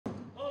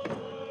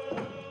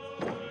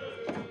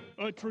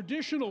A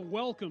traditional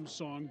welcome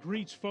song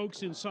greets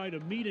folks inside a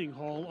meeting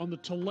hall on the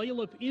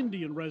Tulalip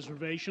Indian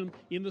Reservation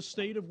in the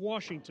state of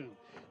Washington.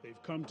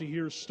 They've come to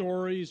hear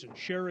stories and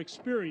share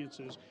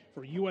experiences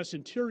for U.S.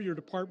 Interior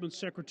Department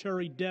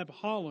Secretary Deb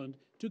Haaland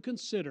to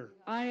consider.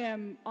 I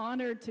am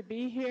honored to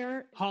be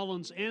here.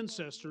 Haaland's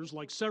ancestors,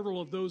 like several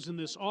of those in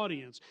this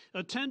audience,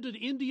 attended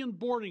Indian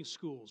boarding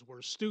schools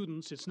where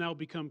students, it's now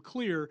become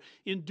clear,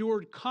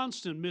 endured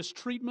constant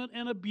mistreatment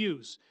and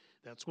abuse.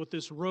 That's what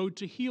this Road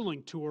to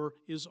Healing tour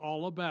is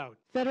all about.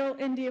 Federal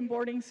Indian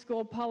boarding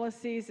school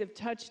policies have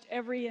touched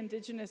every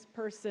Indigenous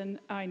person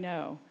I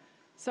know.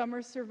 Some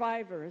are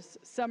survivors,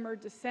 some are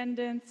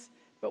descendants,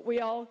 but we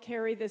all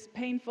carry this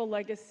painful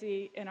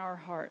legacy in our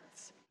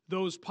hearts.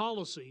 Those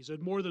policies at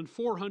more than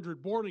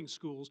 400 boarding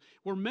schools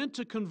were meant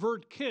to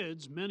convert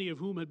kids, many of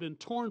whom had been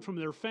torn from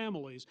their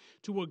families,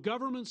 to a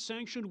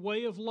government-sanctioned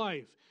way of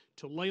life.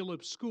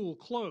 Tulalip School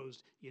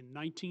closed in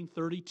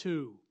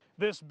 1932.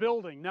 This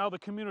building, now the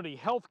Community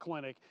Health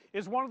Clinic,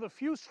 is one of the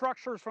few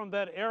structures from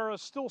that era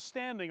still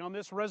standing on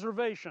this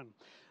reservation,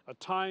 a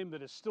time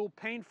that is still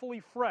painfully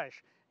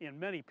fresh in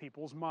many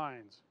people's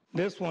minds.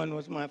 This one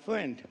was my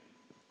friend,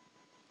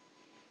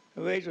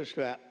 a razor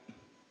strap.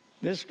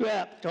 This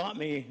strap taught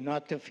me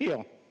not to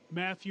feel.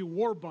 Matthew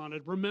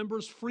Warbonnet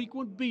remembers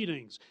frequent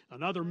beatings.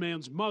 Another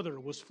man's mother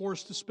was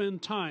forced to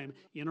spend time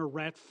in a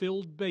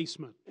rat-filled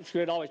basement. She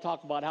would always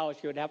talk about how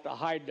she would have to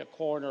hide in the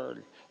corner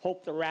and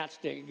hope the rats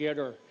didn't get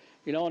her.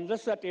 You know, and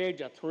this is at the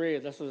age of 3.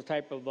 This is the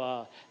type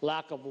of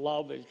lack of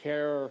love and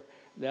care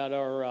that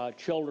our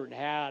children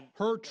had.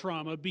 Her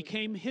trauma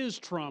became his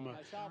trauma.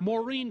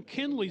 Maureen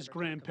Kinley's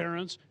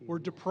grandparents were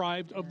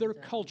deprived of their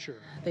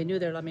culture. They knew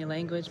their Lummi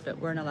language but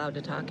weren't allowed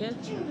to talk it.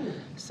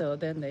 So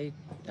then they,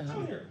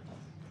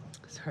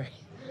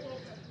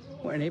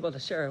 weren't able to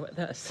share it with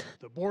us.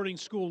 The boarding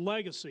school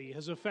legacy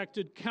has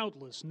affected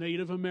countless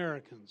Native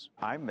Americans.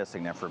 I'm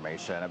missing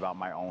information about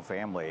my own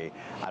family.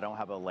 I don't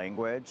have a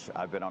language.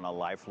 I've been on a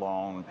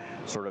lifelong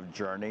sort of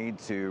journey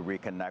to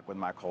reconnect with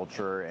my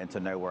culture and to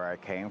know where I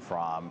came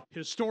from.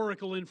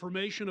 Historical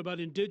information about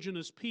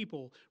Indigenous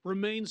people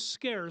remains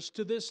scarce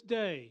to this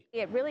day.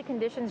 It really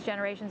conditions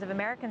generations of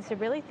Americans to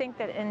really think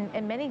that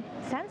in many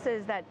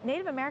senses that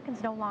Native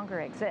Americans no longer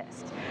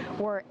exist.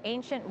 We're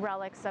ancient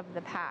relics of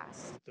the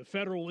past. The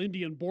Federal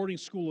Indian Boarding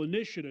School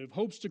Initiative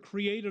hopes to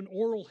create an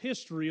oral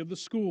history of the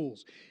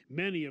schools.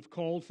 Many have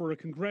called for a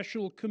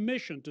congressional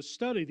commission to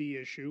study the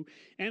issue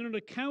and an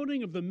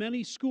accounting of the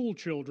many school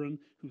children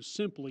who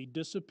simply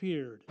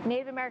disappeared.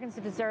 Native Americans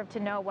deserve to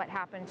know what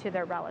happened to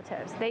their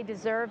relatives. They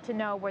deserve to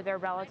know where their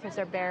relatives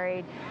are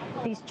buried.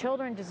 These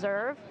children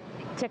deserve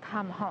to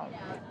come home.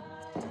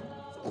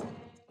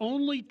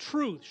 Only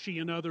truth, she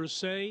and others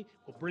say,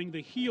 will bring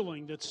the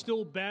healing that's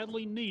still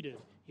badly needed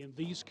in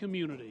these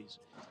communities.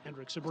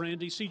 Hendrik,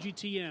 Sybrandy,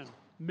 CGTN,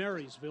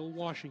 Marysville,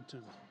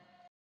 Washington.